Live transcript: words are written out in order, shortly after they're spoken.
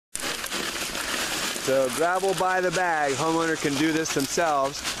So gravel by the bag, homeowner can do this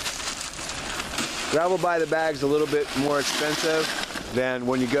themselves. Gravel by the bag is a little bit more expensive than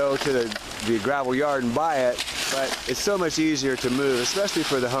when you go to the gravel yard and buy it, but it's so much easier to move, especially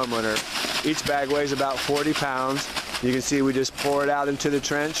for the homeowner. Each bag weighs about 40 pounds. You can see we just pour it out into the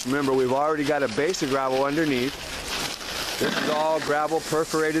trench. Remember, we've already got a base of gravel underneath. This is all gravel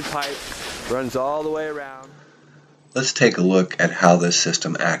perforated pipe, runs all the way around. Let's take a look at how this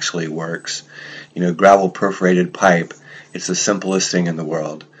system actually works. You know, gravel perforated pipe, it's the simplest thing in the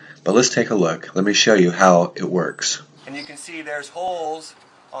world. But let's take a look. Let me show you how it works. And you can see there's holes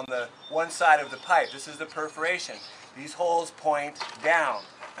on the one side of the pipe. This is the perforation. These holes point down.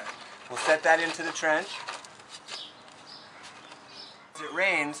 We'll set that into the trench. As it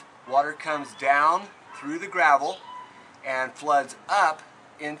rains, water comes down through the gravel and floods up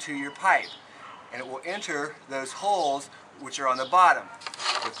into your pipe. And it will enter those holes which are on the bottom.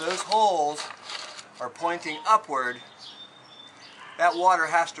 If those holes are pointing upward, that water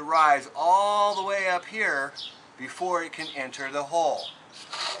has to rise all the way up here before it can enter the hole.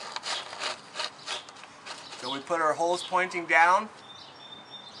 So we put our holes pointing down,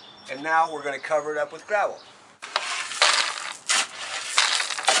 and now we're going to cover it up with gravel.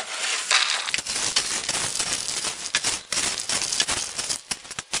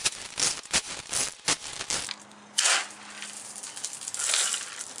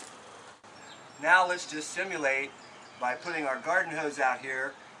 Now let's just simulate by putting our garden hose out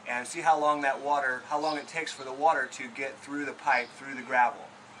here and see how long it takes for the water to get through the pipe, through the gravel.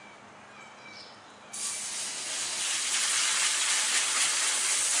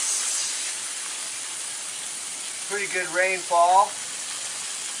 Pretty good rainfall.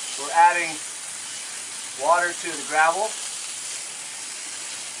 We're adding water to the gravel.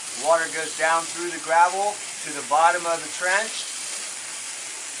 The water goes down through the gravel to the bottom of the trench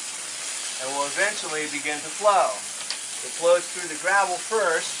and will eventually begin to flow. It flows through the gravel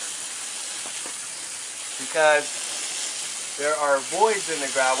first because there are voids in the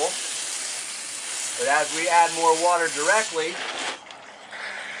gravel, but as we add more water directly,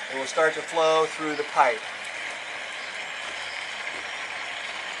 it will start to flow through the pipe.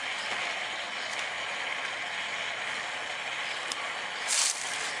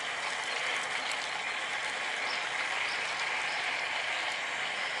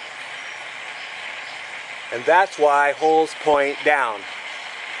 And that's why holes point down.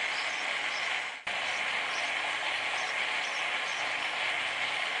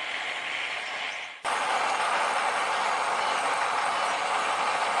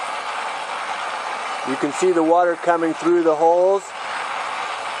 You can see the water coming through the holes.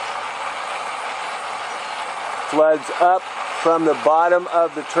 Floods up from the bottom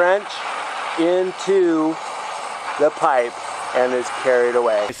of the trench into the pipe and is carried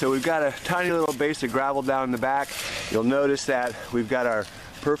away. So we've got a tiny little base of gravel down in the back. You'll notice that we've got our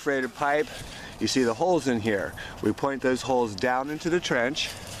perforated pipe. You see the holes in here. We point those holes down into the trench,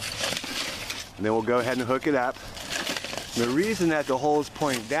 and then we'll go ahead and hook it up. And the reason that the holes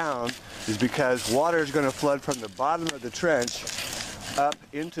point down is because water is going to flood from the bottom of the trench up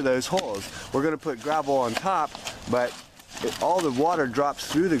into those holes. We're going to put gravel on top, but all the water drops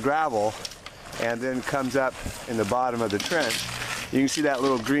through the gravel and then comes up in the bottom of the trench. You can see that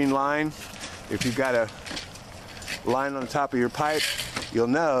little green line. If you've got a line on the top of your pipe, you'll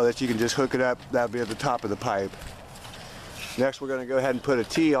know that you can just hook it up. That'll be at the top of the pipe. Next, we're going to go ahead and put a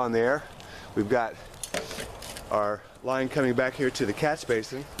T on there. We've got our line coming back here to the catch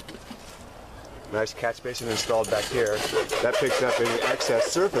basin. Nice catch basin installed back here. That picks up any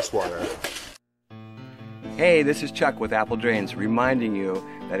excess surface water. Hey, this is Chuck with Apple Drains, reminding you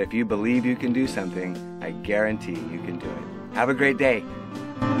that if you believe you can do something, I guarantee you can do it. Have a great day.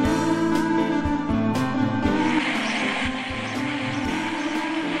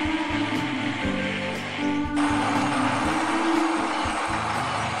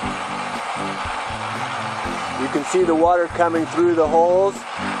 You can see the water coming through the holes.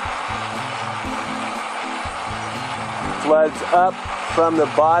 Floods up from the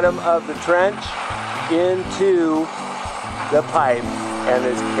bottom of the trench into the pipe and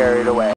is carried away.